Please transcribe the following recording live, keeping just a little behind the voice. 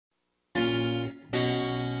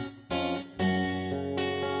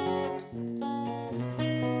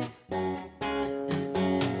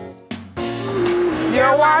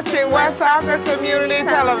You're watching West Hartford Community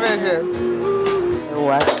Television. You're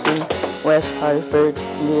watching West Hartford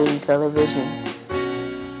Community Television.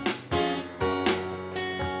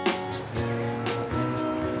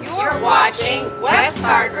 You're watching West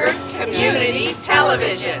Hartford Community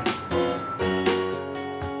Television.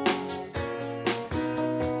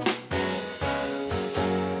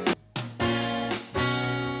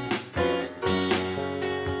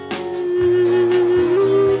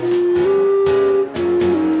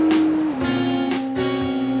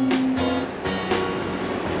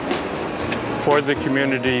 For the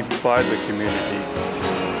community, by the community.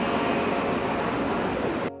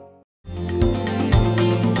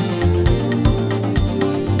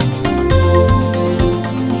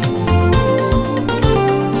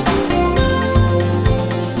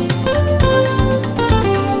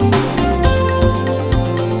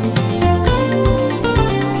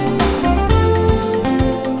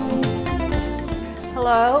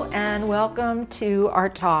 Hello and welcome to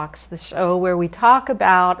Art Talks, the show where we talk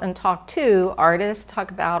about and talk to artists,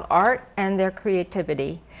 talk about art and their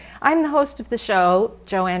creativity. I'm the host of the show,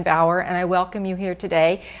 Joanne Bauer, and I welcome you here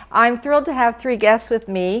today. I'm thrilled to have three guests with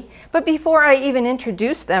me, but before I even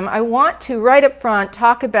introduce them, I want to right up front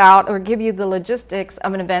talk about or give you the logistics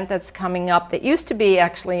of an event that's coming up that used to be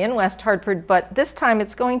actually in West Hartford, but this time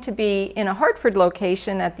it's going to be in a Hartford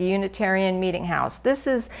location at the Unitarian Meeting House. This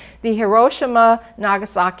is the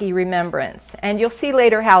Hiroshima-Nagasaki Remembrance, and you'll see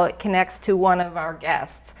later how it connects to one of our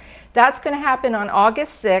guests. That's going to happen on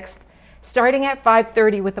August 6th. Starting at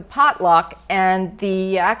 5:30 with a potluck, and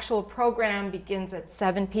the actual program begins at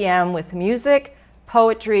 7 p.m. with music,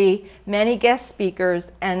 poetry, many guest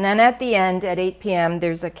speakers, and then at the end at 8 p.m.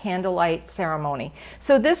 there's a candlelight ceremony.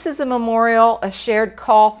 So this is a memorial, a shared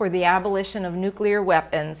call for the abolition of nuclear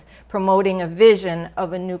weapons, promoting a vision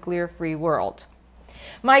of a nuclear-free world.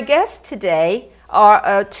 My guest today,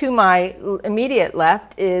 to my immediate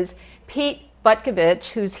left, is Pete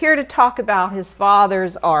Butkovich, who's here to talk about his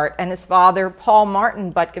father's art. And his father, Paul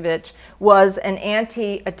Martin Butkovich, was an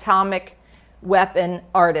anti-atomic weapon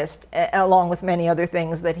artist, along with many other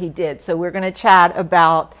things that he did. So we're going to chat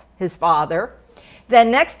about his father.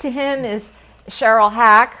 Then next to him is Sheryl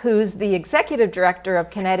Hack, who's the executive director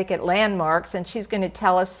of Connecticut Landmarks, and she's going to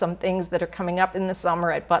tell us some things that are coming up in the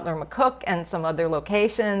summer at Butler McCook and some other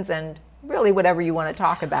locations, and really whatever you want to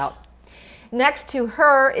talk about. Next to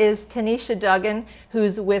her is Taneisha Duggan,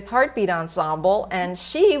 who's with Heartbeat Ensemble, and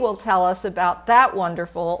she will tell us about that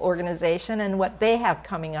wonderful organization and what they have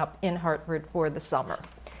coming up in Hartford for the summer.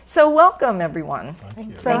 So welcome, everyone. Thank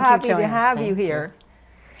you. So happy to have you here.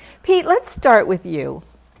 Pete, let's start with you.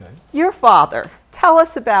 Okay. Your father. Tell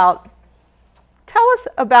us about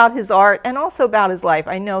his art and also about his life.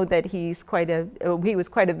 I know that he was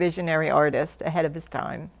quite a visionary artist ahead of his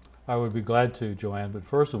time. I would be glad to, Joanne, but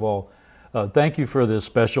first of all, thank you for this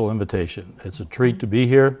special invitation. It's a treat to be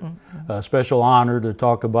here, a special honor to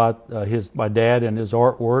talk about my dad and his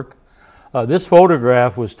artwork. This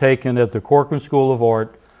photograph was taken at the Corcoran School of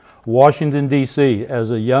Art, Washington, D.C.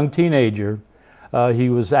 As a young teenager. He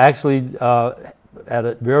was actually, at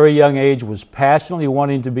a very young age, was passionately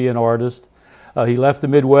wanting to be an artist. He left the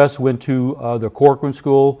Midwest, went to the Corcoran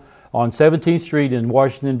School on 17th Street in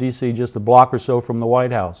Washington, D.C., just a block or so from the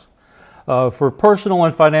White House. For personal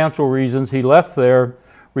and financial reasons, he left there,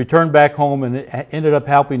 returned back home, and ended up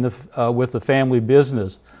helping with the family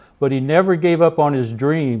business. But he never gave up on his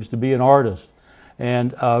dreams to be an artist,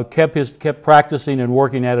 and kept practicing and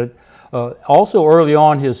working at it. Also, early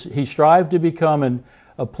on, he strived to become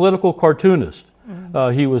a political cartoonist.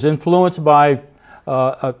 He was influenced by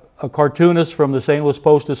a cartoonist from the St. Louis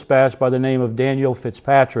Post-Dispatch by the name of Daniel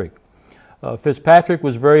Fitzpatrick. Fitzpatrick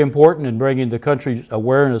was very important in bringing the country's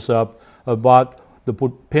awareness up about the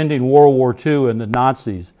pending World War II and the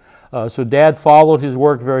Nazis. So Dad followed his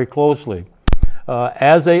work very closely.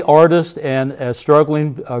 As an artist and a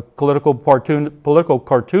struggling political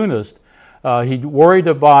cartoonist, he worried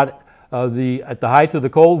about at the height of the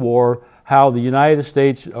Cold War how the United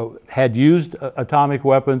States had used atomic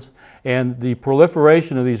weapons and the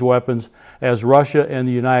proliferation of these weapons as Russia and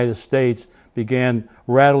the United States began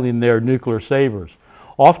rattling their nuclear sabers.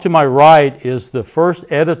 Off to my right is the first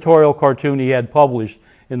editorial cartoon he had published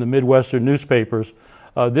in the Midwestern newspapers.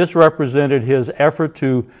 This represented his effort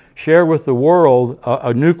to share with the world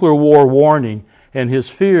a nuclear war warning and his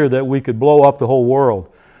fear that we could blow up the whole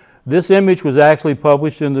world. This image was actually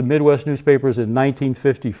published in the Midwest newspapers in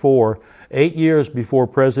 1954, 8 years before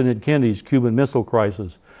President Kennedy's Cuban Missile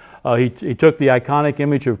Crisis. He took the iconic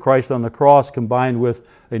image of Christ on the cross combined with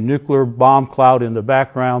a nuclear bomb cloud in the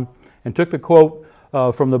background and took the quote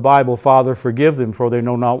from the Bible, "Father, forgive them, for they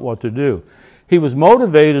know not what to do." he was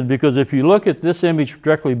motivated because if you look at this image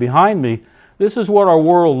directly behind me, this is what our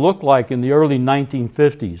world looked like in the early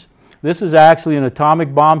 1950s. This is actually an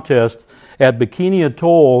atomic bomb test at Bikini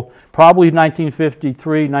Atoll, probably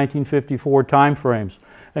 1953, 1954 timeframes.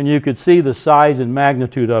 And you could see the size and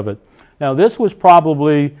magnitude of it. Now this was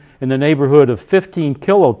probably in the neighborhood of 15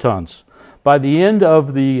 kilotons. By the end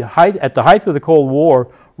of the height, at the height of the Cold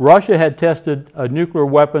War, Russia had tested a nuclear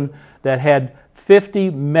weapon that had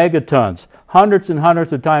 50 megatons, hundreds and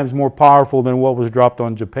hundreds of times more powerful than what was dropped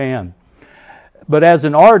on Japan. But as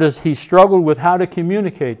an artist, he struggled with how to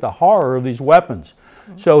communicate the horror of these weapons.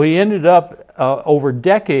 So he ended up, over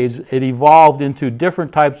decades, it evolved into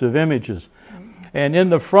different types of images. And in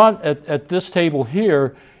the front, at this table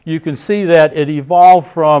here, you can see that it evolved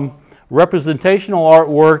from representational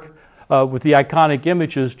artwork with the iconic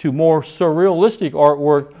images to more surrealistic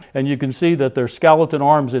artwork. And you can see that their skeleton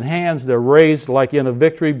arms and hands, they're raised like in a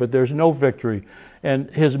victory, but there's no victory.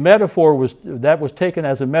 And his metaphor was taken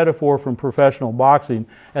as a metaphor from professional boxing.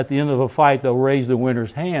 At the end of a fight, they'll raise the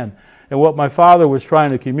winner's hand. And what my father was trying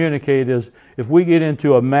to communicate is, if we get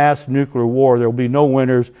into a mass nuclear war, there will be no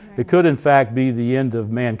winners. It could, in fact, be the end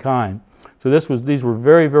of mankind. So these were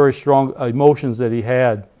very, very strong emotions that he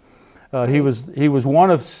had. He was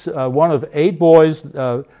one of 8 boys,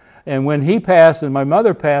 and when he passed and my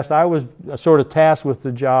mother passed, I was sort of tasked with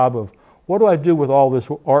the job of, what do I do with all this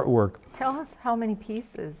artwork? Tell us how many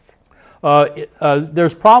pieces.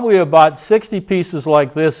 There's probably about 60 pieces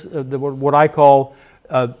like this, what I call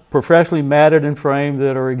professionally matted and framed,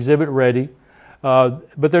 that are exhibit ready.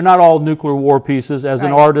 But they're not all nuclear war pieces. As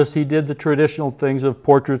an artist, he did the traditional things of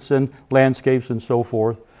portraits and landscapes and so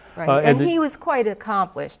forth. Right. And he was quite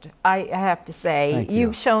accomplished, I have to say. Thank you.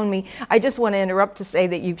 You've shown me, I just want to interrupt to say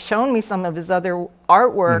that you've shown me some of his other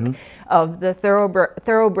artwork of the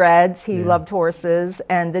thoroughbreds. He loved horses,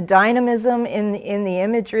 and the dynamism in the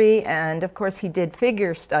imagery, and of course he did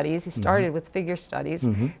figure studies. He started with figure studies.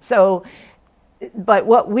 So, but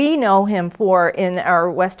what we know him for in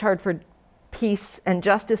our West Hartford peace and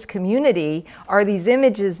justice community are these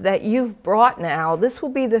images that you've brought now. This will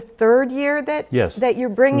be the 3rd year that, that you're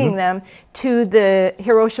bringing them to the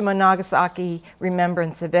Hiroshima-Nagasaki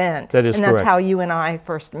Remembrance event. That is correct. And that's how you and I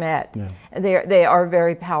first met. They are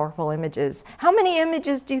very powerful images. How many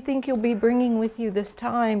images do you think you'll be bringing with you this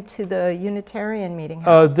time to the Unitarian meeting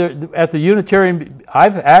house? At the Unitarian,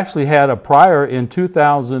 I've actually had a prior in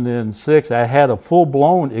 2006, I had a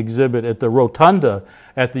full-blown exhibit at the Rotunda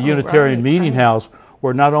at the Unitarian meeting house,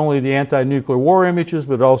 where not only the anti-nuclear war images,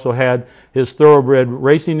 but also had his thoroughbred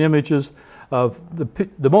racing images.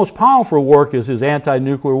 The most powerful work is his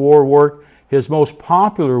anti-nuclear war work. His most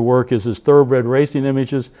popular work is his thoroughbred racing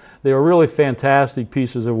images. They are really fantastic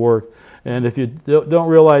pieces of work. And if you don't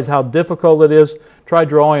realize how difficult it is, try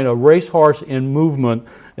drawing a racehorse in movement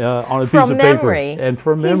on a piece of paper. And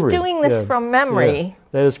from memory. He's doing this from memory. Yes,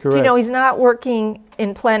 that is correct. You know, he's not working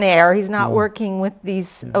in plein air. He's not working with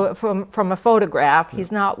these from a photograph.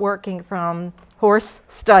 He's not working from horse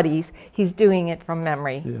studies. He's doing it from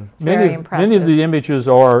memory. It's very impressive. Many of the images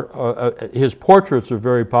are, his portraits are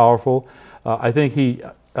very powerful. I think he,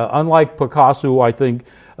 unlike Picasso, I think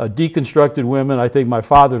deconstructed women. I think my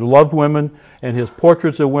father loved women, and his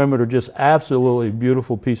portraits of women are just absolutely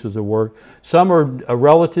beautiful pieces of work. Some are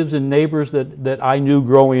relatives and neighbors that I knew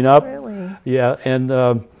growing up. Really? Yeah, and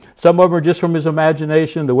some of them are just from his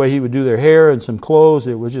imagination, the way he would do their hair and some clothes.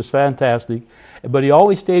 It was just fantastic. But he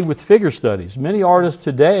always stayed with figure studies. Many artists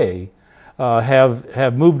today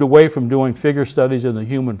have moved away from doing figure studies in the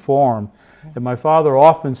human form. And my father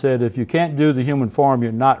often said, if you can't do the human form,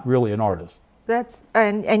 you're not really an artist. That's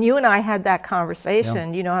and you and I had that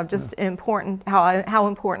conversation. You know, of just important how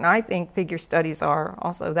important I think figure studies are.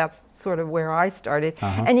 Also, that's sort of where I started.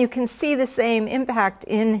 And you can see the same impact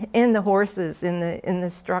in the horses, in the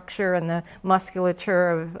structure and the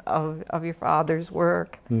musculature of your father's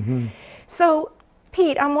work. So,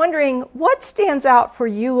 Pete, I'm wondering what stands out for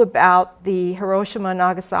you about the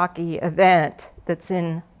Hiroshima-Nagasaki event that's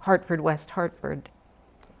in Hartford, West Hartford?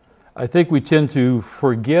 I think we tend to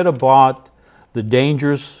forget about the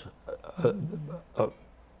dangers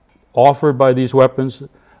offered by these weapons.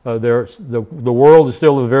 The world is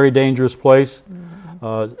still a very dangerous place.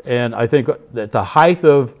 And I think that the height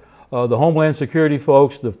of the Homeland Security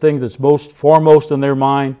folks, the thing that's most foremost in their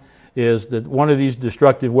mind is that one of these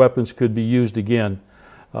destructive weapons could be used again.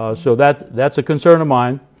 So that's a concern of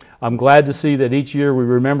mine. I'm glad to see that each year we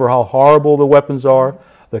remember how horrible the weapons are,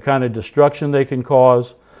 the kind of destruction they can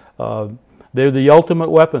cause. They're the ultimate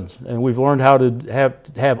weapons, and we've learned how to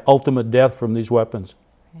have ultimate death from these weapons.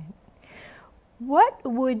 What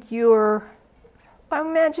would your I'm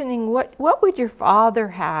imagining what would your father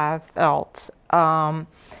have felt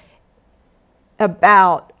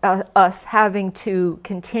about us having to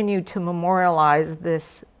continue to memorialize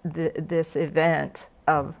this event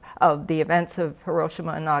of the events of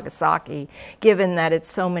Hiroshima and Nagasaki, given that it's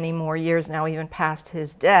so many more years now, even past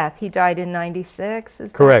his death. He died in 96,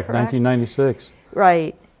 is Correct, that correct? 1996.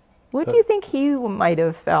 Right. What do you think he might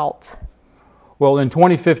have felt? Well, in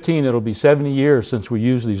 2015, it'll be 70 years since we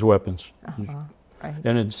used these weapons. Right.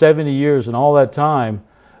 And in 70 years, and all that time,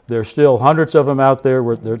 there's still hundreds of them out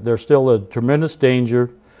there. They're still a tremendous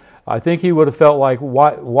danger. I think he would have felt like,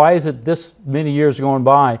 why is it this many years going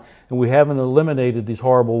by and we haven't eliminated these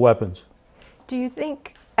horrible weapons? Do you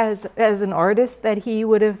think, as an artist, that he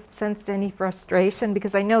would have sensed any frustration?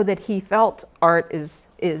 Because I know that he felt art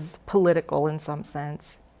is political in some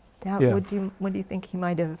sense. Yeah. What do you think he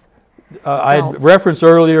might have I felt? had referenced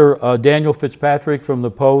earlier Daniel Fitzpatrick from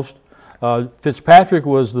the Post. Fitzpatrick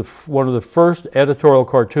was one of the first editorial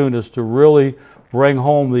cartoonists to really bring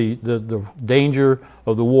home the danger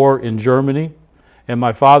of the war in Germany. And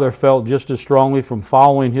my father felt just as strongly from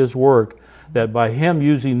following his work that by him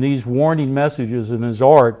using these warning messages in his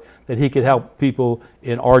art, that he could help people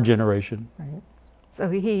in our generation. Right.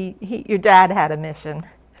 So your dad had a mission.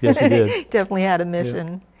 Yes, he did. Definitely had a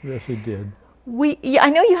mission. Yeah. Yes, he did. I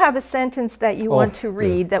know you have a sentence that you want to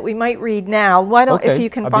read that we might read now. Why don't, Okay. if you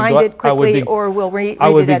can find it quickly, or we'll read it at the end.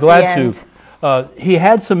 I would be glad to. He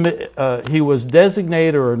had he was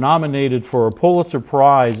designated or nominated for a Pulitzer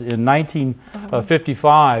Prize in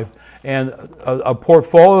 1955, and a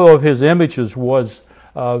portfolio of his images was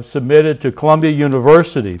submitted to Columbia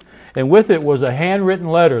University. And with it was a handwritten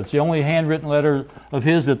letter. It's the only handwritten letter of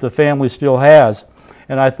his that the family still has.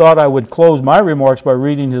 And I thought I would close my remarks by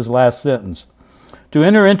reading his last sentence. To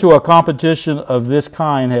enter into a competition of this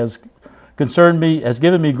kind has given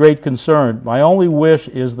me great concern. My only wish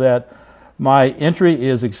is that my entry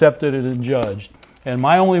is accepted and judged. And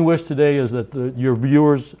my only wish today is that your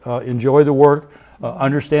viewers enjoy the work,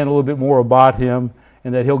 understand a little bit more about him,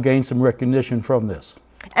 and that he'll gain some recognition from this.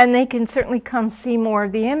 And they can certainly come see more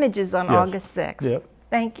of the images on Yes. August 6th. Yep.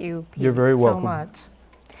 Thank you, Pete, You're very welcome. so much.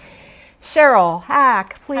 Sheryl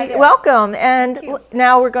Hack, Hi please there. welcome. And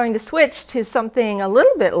now we're going to switch to something a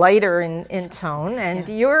little bit lighter in tone. And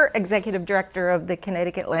you're executive director of the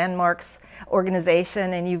Connecticut Landmarks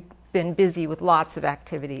organization, and you've been busy with lots of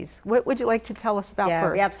activities. What would you like to tell us about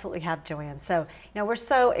first? We absolutely have, Joanne. So, we're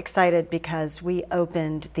so excited because we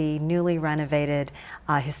opened the newly renovated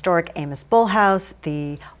historic Amos Bull House,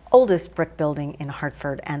 the oldest brick building in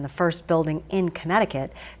Hartford and the first building in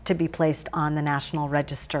Connecticut to be placed on the National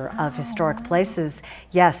Register of Historic Places.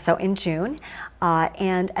 Yes, so in June.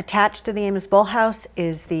 And attached to the Amos Bull House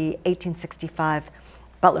is the 1865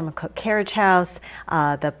 Butler McCook carriage house.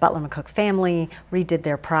 The Butler McCook family redid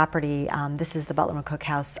their property. This is the Butler McCook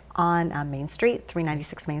house on Main Street,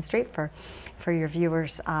 396 Main Street for your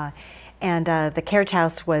viewers. And the carriage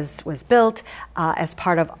house was built as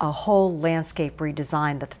part of a whole landscape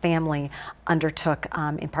redesign that the family undertook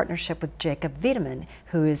in partnership with Jacob Wiedemann,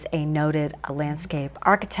 who is a noted landscape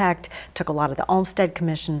architect, took a lot of the Olmsted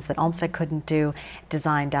commissions that Olmsted couldn't do,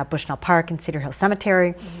 designed Bushnell Park and Cedar Hill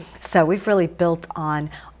Cemetery. So we've really built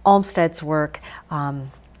on Olmsted's work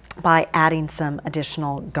by adding some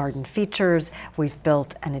additional garden features. We've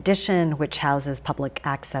built an addition which houses public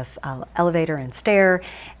access elevator and stair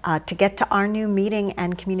to get to our new meeting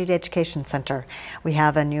and community education center. We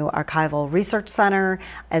have a new archival research center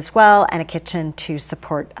as well, and a kitchen to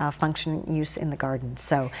support functioning use in the garden.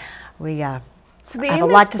 So we So I have a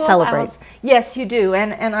lot to celebrate. House, yes, you do,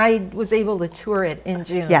 and I was able to tour it in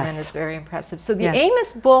June, Yes. and it's very impressive. So the Yes.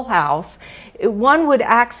 Amos Bull House, one would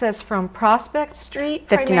access from Prospect Street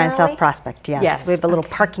 59 primarily? South Prospect, yes. Yes, We have a little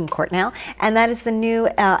okay. parking court now, and that is the new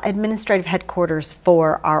administrative headquarters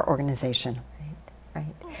for our organization. Right.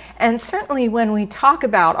 And certainly when we talk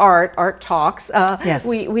about art talks, Yes.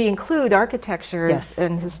 we include architecture Yes.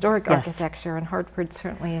 and historic Yes. architecture, and Hartford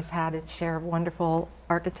certainly has had its share of wonderful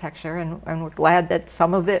architecture, and we're glad that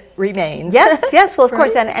some of it remains. Yes, yes, well, of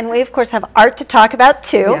course, and we, of course, have art to talk about,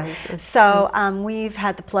 too. Yes, that's So we've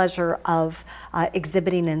had the pleasure of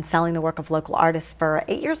exhibiting and selling the work of local artists for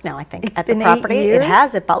 8 years now, I think, It's at been the 8 property. years? It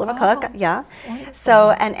has, at Butler McCook, Oh, yeah. wonderful.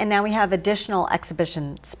 So, and now we have additional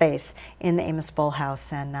exhibition space in the Amos Bull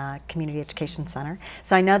House and Community Education Center.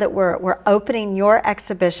 So I know that we're opening your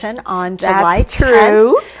exhibition on July 10th. That's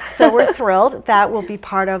true. So we're thrilled. That will be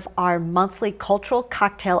part of our monthly cultural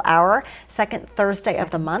cocktail hour, second Thursday of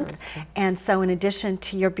the month. And so in addition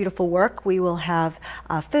to your beautiful work, we will have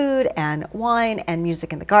food and wine and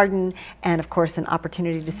music in the garden, and of course an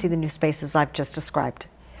opportunity to see the new spaces I've just described.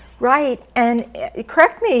 Right, and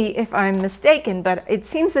correct me if I'm mistaken, but it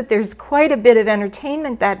seems that there's quite a bit of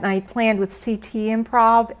entertainment that night planned with CT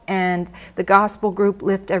Improv and the gospel group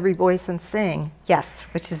Lift Every Voice and Sing. Yes,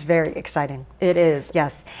 which is very exciting. It is.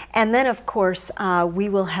 Yes, and then of course we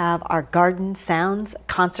will have our Garden Sounds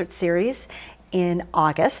concert series in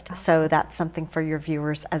August, so that's something for your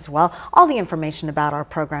viewers as well. All the information about our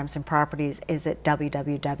programs and properties is at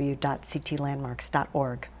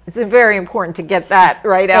www.ctlandmarks.org. It's very important to get that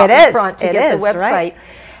right out in front to get the website. Right.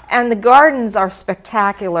 And the gardens are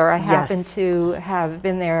spectacular. I happen Yes. to have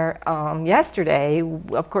been there yesterday.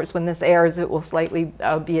 Of course, when this airs, it will slightly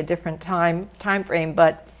be a different time frame,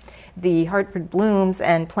 but the Hartford Blooms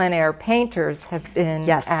and Plein Air Painters have been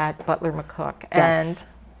at Butler McCook. And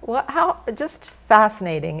how just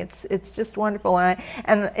fascinating. It's just wonderful.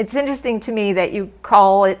 And it's interesting to me that you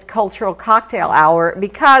call it Cultural Cocktail Hour,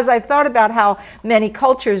 because I've thought about how many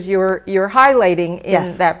cultures you're highlighting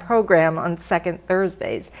in that program on second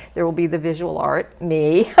Thursdays. There will be the visual art,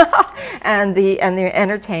 me, and the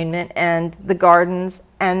entertainment and the gardens,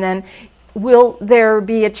 and then will there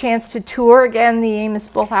be a chance to tour again the Amos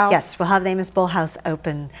Bull House? Yes, we'll have the Amos Bull House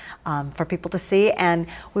open for people to see, and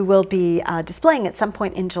we will be displaying at some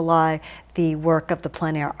point in July the work of the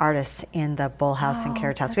plein air artists in the Bull House and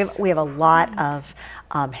Carriage House. We have a lot of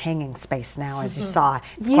hanging space now, as you saw.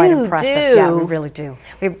 It's quite impressive. Yeah, we really do.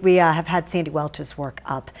 We have had Sandy Welch's work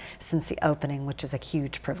up since the opening, which is a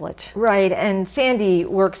huge privilege. Right, and Sandy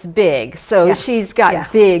works big, so she's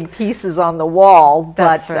got big pieces on the wall,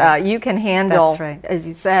 but you can handle, as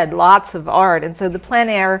you said, lots of art. And so the plein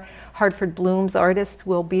air Hartford Blooms artists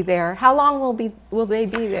will be there. How long will they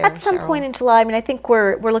be there? At some point in July. I mean, I think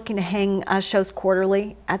we're looking to hang shows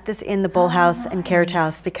quarterly at in the Bull House and Carriage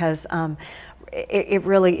House, because it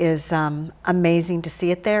really is amazing to see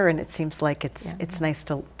it there, and it seems like it's nice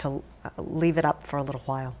to leave it up for a little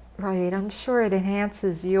while. Right, I'm sure it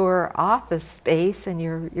enhances your office space and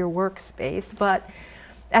your workspace, but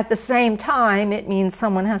at the same time, it means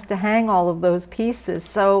someone has to hang all of those pieces.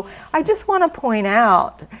 So I just want to point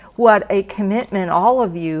out what a commitment all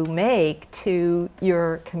of you make to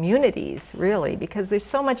your communities, really, because there's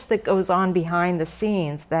so much that goes on behind the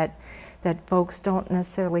scenes that folks don't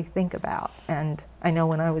necessarily think about. And I know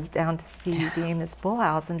when I was down to see the Amos Bull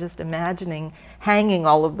House and just imagining hanging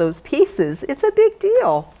all of those pieces, it's a big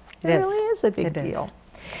deal. It really is a big deal.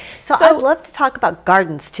 So I'd love to talk about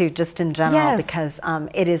gardens too, just in general, because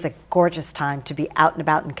it is a gorgeous time to be out and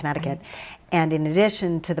about in Connecticut. And in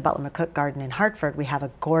addition to the Butler McCook Garden in Hartford, we have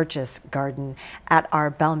a gorgeous garden at our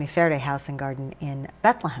Bellamy Fairday House and Garden in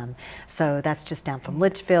Bethlehem. So that's just down from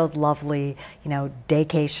Litchfield, lovely,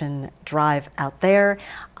 daycation drive out there,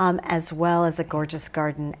 as well as a gorgeous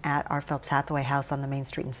garden at our Phelps Hathaway House on the main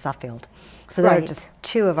street in Suffield. So there are just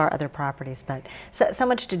two of our other properties, but so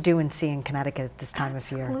much to do and see in Connecticut at this time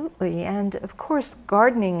of year. Absolutely, and of course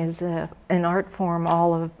gardening is an art form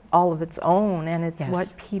all of its own, and it's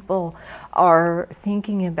what people are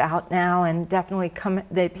thinking about now, and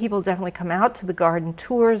people definitely come out to the garden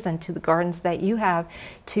tours and to the gardens that you have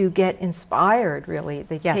to get inspired, really.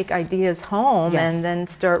 They take ideas home and then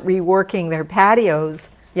start reworking their patios.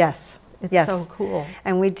 Yes. It's so cool.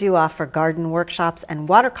 And we do offer garden workshops and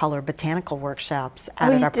watercolor botanical workshops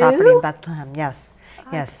out at our property in Bethlehem. Yes.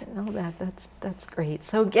 I didn't know that. That's great.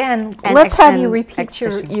 So again, let's have you repeat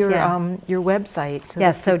your website.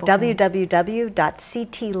 So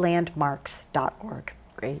www.ctlandmarks.org.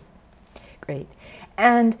 Great.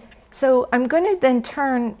 And so I'm going to then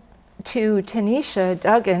turn to Taneisha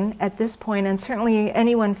Duggan at this point, and certainly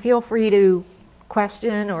anyone feel free to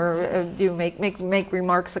question or you make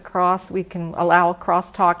remarks across. We can allow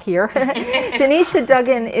crosstalk here. Taneisha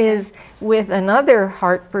Duggan is with another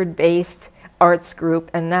Hartford-based arts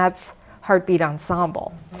group, and that's Heartbeat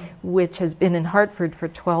Ensemble, which has been in Hartford for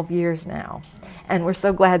 12 years now. And we're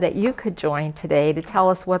so glad that you could join today to tell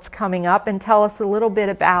us what's coming up and tell us a little bit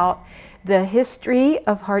about the history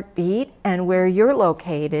of Heartbeat and where you're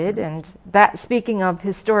located, and that, speaking of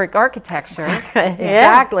historic architecture,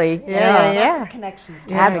 exactly. Yeah. Connections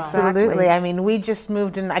to Absolutely. I mean, we just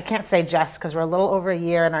moved in, I can't say just because we're a little over a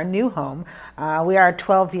year in our new home. We are a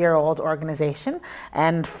 12-year-old organization,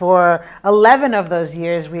 and for 11 of those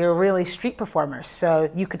years, we were really street performers.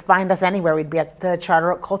 So you could find us anywhere. We'd be at the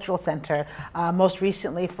Charter Oak Cultural Center. Most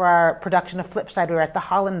recently, for our production of Flipside, we were at the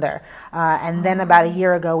Hollander. And then about a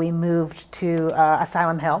year ago, we moved to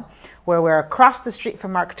Asylum Hill, where we're across the street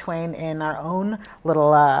from Mark Twain in our own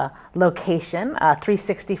little location,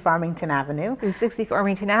 360 Farmington Avenue. 360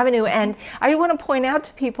 Farmington Avenue. And I want to point out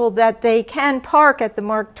to people that they can park at the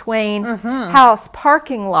Mark Twain house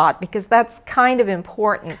parking lot, because that's kind of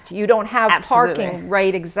important. You don't have parking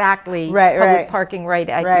right exactly, public parking right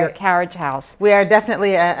at your carriage house. We are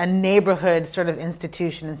definitely a neighborhood sort of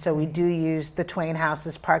institution, and so we do use the Twain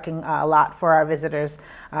house's parking a lot for our visitors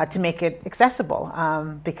to make it accessible.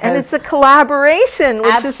 Because and it's a collaboration,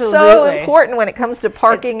 which is so important when it comes to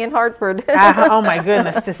parking in Hartford. Oh my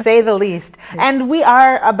goodness, to say the least. And we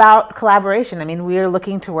are about collaboration. I mean, we are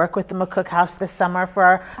looking to work with the McCook House this summer for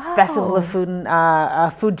our Festival of Food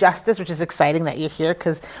and Food Justice, which is exciting that you're here,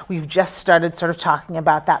 because we've just started sort of talking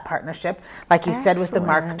about that partnership. Like you said, with the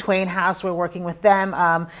Mark Twain House, we're working with them.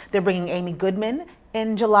 They're bringing Amy Goodman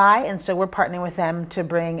in July, and so we're partnering with them to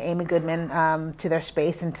bring Amy Goodman to their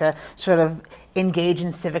space and to sort of engage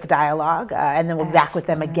in civic dialogue, and then we'll be back with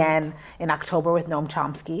them again in October with Noam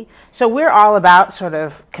Chomsky. So we're all about sort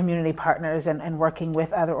of community partners and working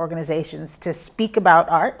with other organizations to speak about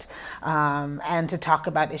art and to talk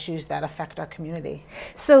about issues that affect our community.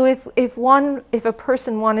 So if a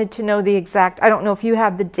person wanted to know the exact, I don't know if you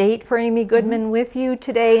have the date for Amy Goodman with you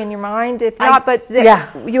today in your mind, if not, but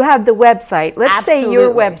you have the website. Let's say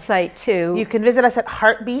your website too. You can visit us at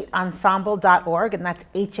heartbeatensemble.org, and that's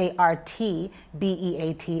HARTBEAT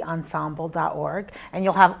ensemble.org, and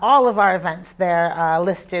you'll have all of our events there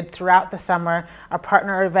listed throughout the summer. Our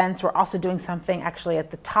partner events, we're also doing something actually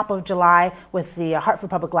at the top of July with the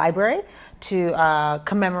Hartford Public Library to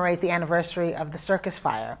commemorate the anniversary of the circus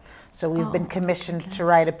fire. So we've been commissioned to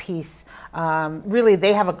write a piece. Really,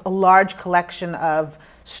 they have a large collection of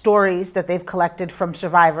stories that they've collected from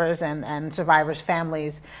survivors and survivors'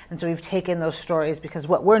 families. And so we've taken those stories, because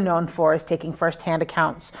what we're known for is taking firsthand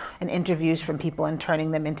accounts and interviews from people and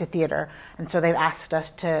turning them into theater. And so they've asked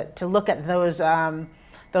us to look at those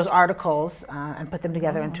articles and put them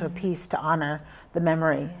together into a piece to honor the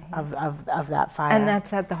memory of that fire. And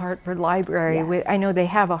that's at the Hartford Library. Yes. I know they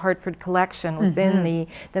have a Hartford collection within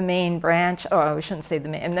the main branch, I shouldn't say the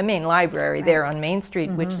main library there on Main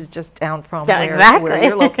Street, which is just down from where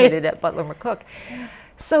you're located at Butler McCook.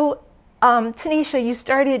 So Taneisha, you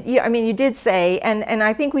started, you did say, and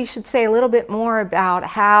I think we should say a little bit more about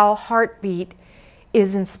how Heartbeat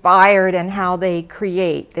is inspired and how they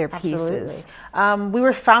create their pieces. We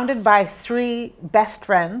were founded by three best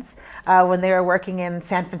friends when they were working in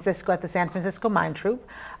San Francisco at the San Francisco Mime Troupe.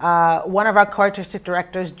 One of our artistic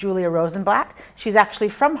directors, Julia Rosenblatt, she's actually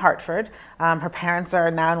from Hartford. Her parents are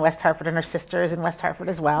now in West Hartford, and her sister is in West Hartford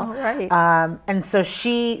as well. Oh, right. And so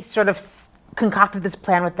she sort of concocted this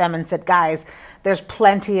plan with them and said, guys, there's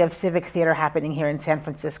plenty of civic theater happening here in San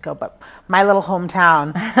Francisco, but my little hometown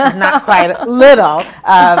is not quite little,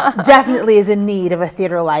 definitely is in need of a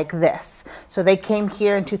theater like this. So they came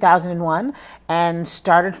here in 2001 and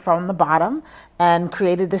started from the bottom and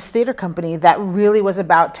created this theater company that really was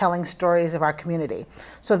about telling stories of our community.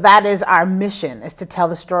 So that is our mission, is to tell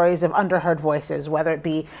the stories of underheard voices, whether it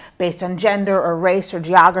be based on gender or race or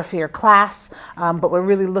geography or class, but we're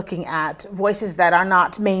really looking at voices that are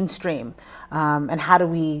not mainstream. And how do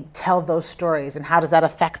we tell those stories, and how does that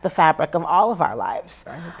affect the fabric of all of our lives?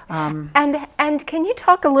 And can you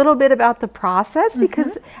talk a little bit about the process?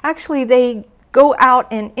 Because actually they go out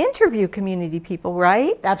and interview community people,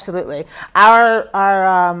 right? Absolutely.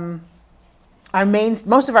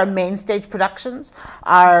 Most of our main stage productions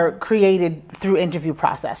are created through interview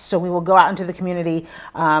process. So we will go out into the community,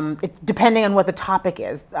 depending on what the topic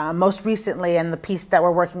is. Most recently, and the piece that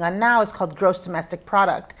we're working on now is called Gross Domestic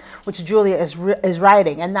Product, which Julia is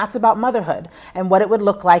writing, and that's about motherhood and what it would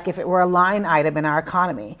look like if it were a line item in our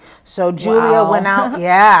economy. So Julia went out,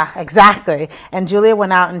 exactly. And Julia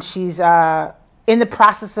went out, and she's in the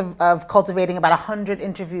process of cultivating about 100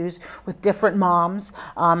 interviews with different moms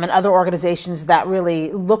and other organizations that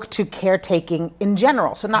really look to caretaking in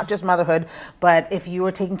general. So not just motherhood, but if you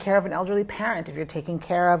are taking care of an elderly parent, if you're taking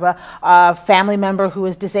care of a family member who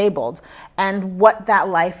is disabled, and what that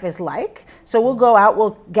life is like. So we'll go out,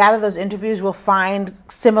 we'll gather those interviews, we'll find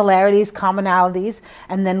similarities, commonalities,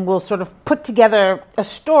 and then we'll sort of put together a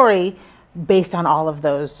story based on all of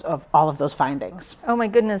those findings. Oh my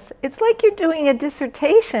goodness, it's like you're doing a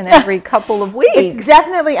dissertation every couple of weeks. It's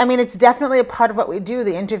definitely a part of what we do,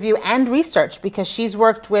 the interview and research, because she's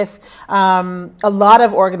worked with a lot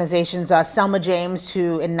of organizations. Selma James,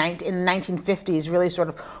 who in the 1950s really sort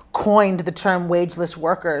of coined the term wageless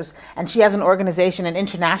workers, and she has an organization, an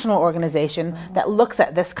international organization that looks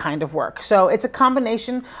at this kind of work. So it's a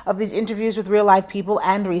combination of these interviews with real live people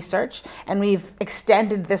and research, and we've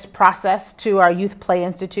extended this process to our Youth Play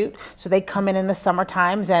Institute. So they come in the summer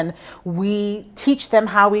times and we teach them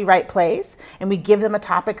how we write plays, and we give them a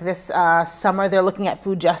topic. This summer they're looking at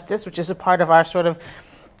food justice, which is a part of our sort of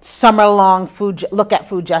summer-long look at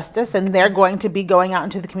food justice, and they're going to be going out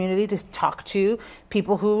into the community to talk to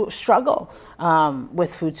people who struggle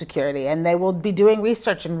with food security, and they will be doing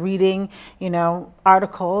research and reading,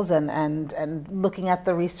 articles and looking at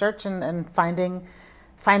the research and finding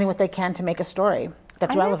what they can to make a story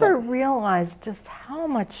that's relevant. I never realized just how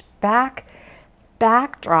much backdrop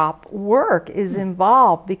work is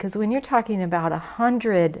involved, because when you're talking about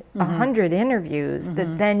 100 interviews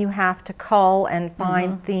that then you have to cull and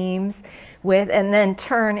find themes with and then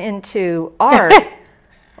turn into art.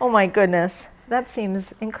 Oh my goodness, that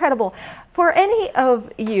seems incredible. For any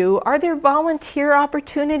of you, are there volunteer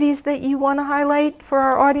opportunities that you want to highlight for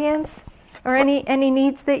our audience? Or any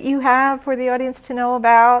needs that you have for the audience to know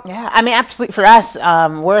about? Yeah, I mean, absolutely. For us,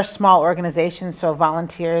 we're a small organization, so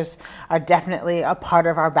volunteers are definitely a part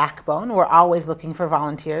of our backbone. We're always looking for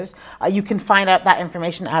volunteers. You can find out that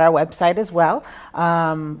information at our website as well.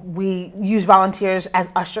 We use volunteers as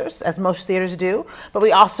ushers, as most theaters do, but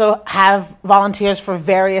we also have volunteers for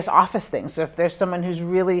various office things. So if there's someone who's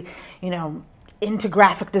really, into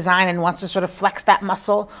graphic design and wants to sort of flex that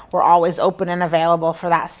muscle, we're always open and available for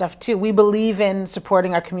that stuff too. We believe in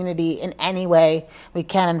supporting our community in any way we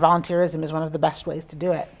can, and volunteerism is one of the best ways to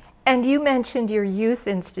do it. And you mentioned your youth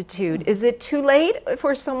institute. Is it too late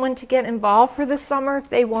for someone to get involved for the summer if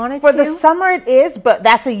they wanted to? For the summer it is, but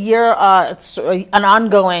that's a year, it's an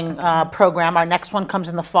ongoing program. Our next one comes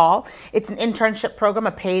in the fall. It's an internship program,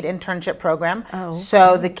 a paid internship program. Oh, okay.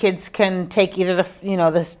 So the kids can take either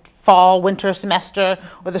the fall, winter semester,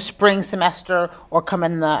 or the spring semester, or come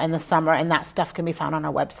in the summer, and that stuff can be found on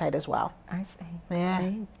our website as well. I see. Yeah.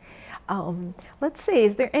 Great. Let's see,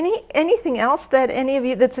 is there anything else that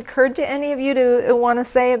that's occurred to any of you to want to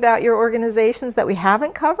say about your organizations that we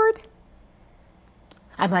haven't covered?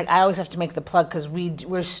 I always have to make the plug, because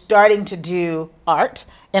we're starting to do art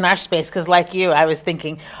in our space, because like you, I was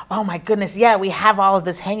thinking, oh my goodness, yeah, we have all of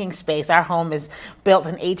this hanging space. Our home is built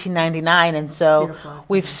in 1899, and so beautiful.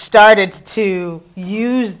 We've started to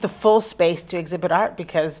use the full space to exhibit art,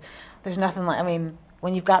 because there's nothing like,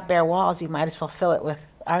 when you've got bare walls, you might as well fill it with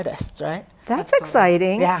artists, right? That's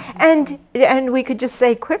exciting. Yeah. And we could just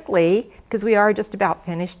say quickly, because we are just about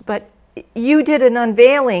finished, but you did an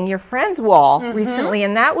unveiling, your friend's wall, recently,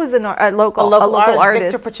 and that was a local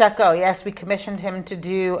artist. Victor Pacheco, yes, we commissioned him to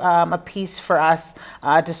do a piece for us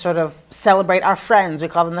to sort of celebrate our friends. We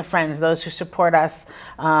call them the friends, those who support us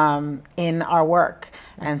in our work.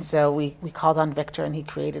 And so we called on Victor, and he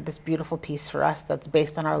created this beautiful piece for us that's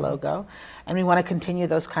based on our logo. And we want to continue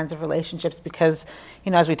those kinds of relationships, because,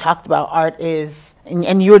 as we talked about, art is,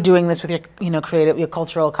 and you're doing this with your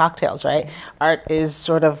cultural cocktails, right? Art is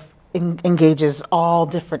sort of engages all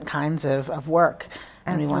different kinds of work.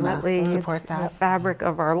 And absolutely. We want to support it's that. The fabric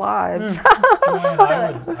of our lives.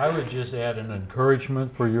 I would just add an encouragement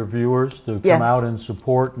for your viewers to come out and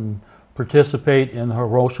support and participate in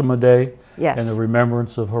Hiroshima Day and the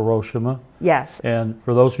remembrance of Hiroshima. Yes. And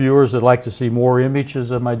for those viewers that like to see more images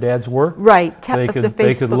of my dad's work, right, they could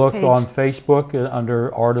look on Facebook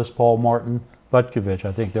under artist Paul Martin Butkovich.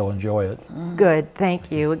 I think they'll enjoy it. Good, thank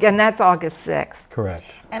you. Again, that's August 6th. Correct.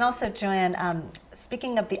 And also, Joanne,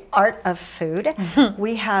 speaking of the art of food,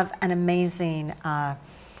 we have an amazing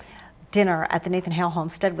dinner at the Nathan Hale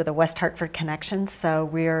Homestead with a West Hartford connection. So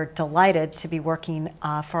we're delighted to be working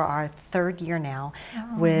for our third year now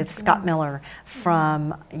with Scott Miller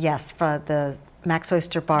from the Max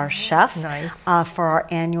Oyster Bar chef for our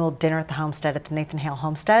annual dinner at the Homestead at the Nathan Hale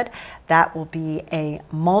Homestead. That will be a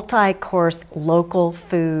multi-course local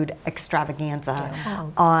food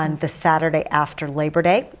extravaganza on the Saturday after Labor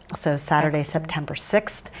Day, so Saturday, September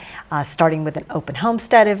 6th, starting with an open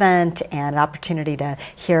homestead event and an opportunity to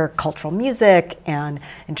hear cultural music and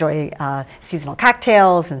enjoy seasonal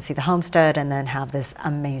cocktails and see the homestead, and then have this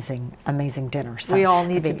amazing, amazing dinner. So we all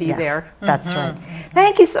need to be there. That's right.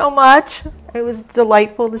 Thank you so much. It was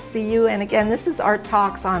delightful to see you. And again, this is Art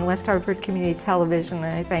Talks on West Hartford Community Television,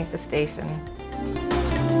 and I thank the station.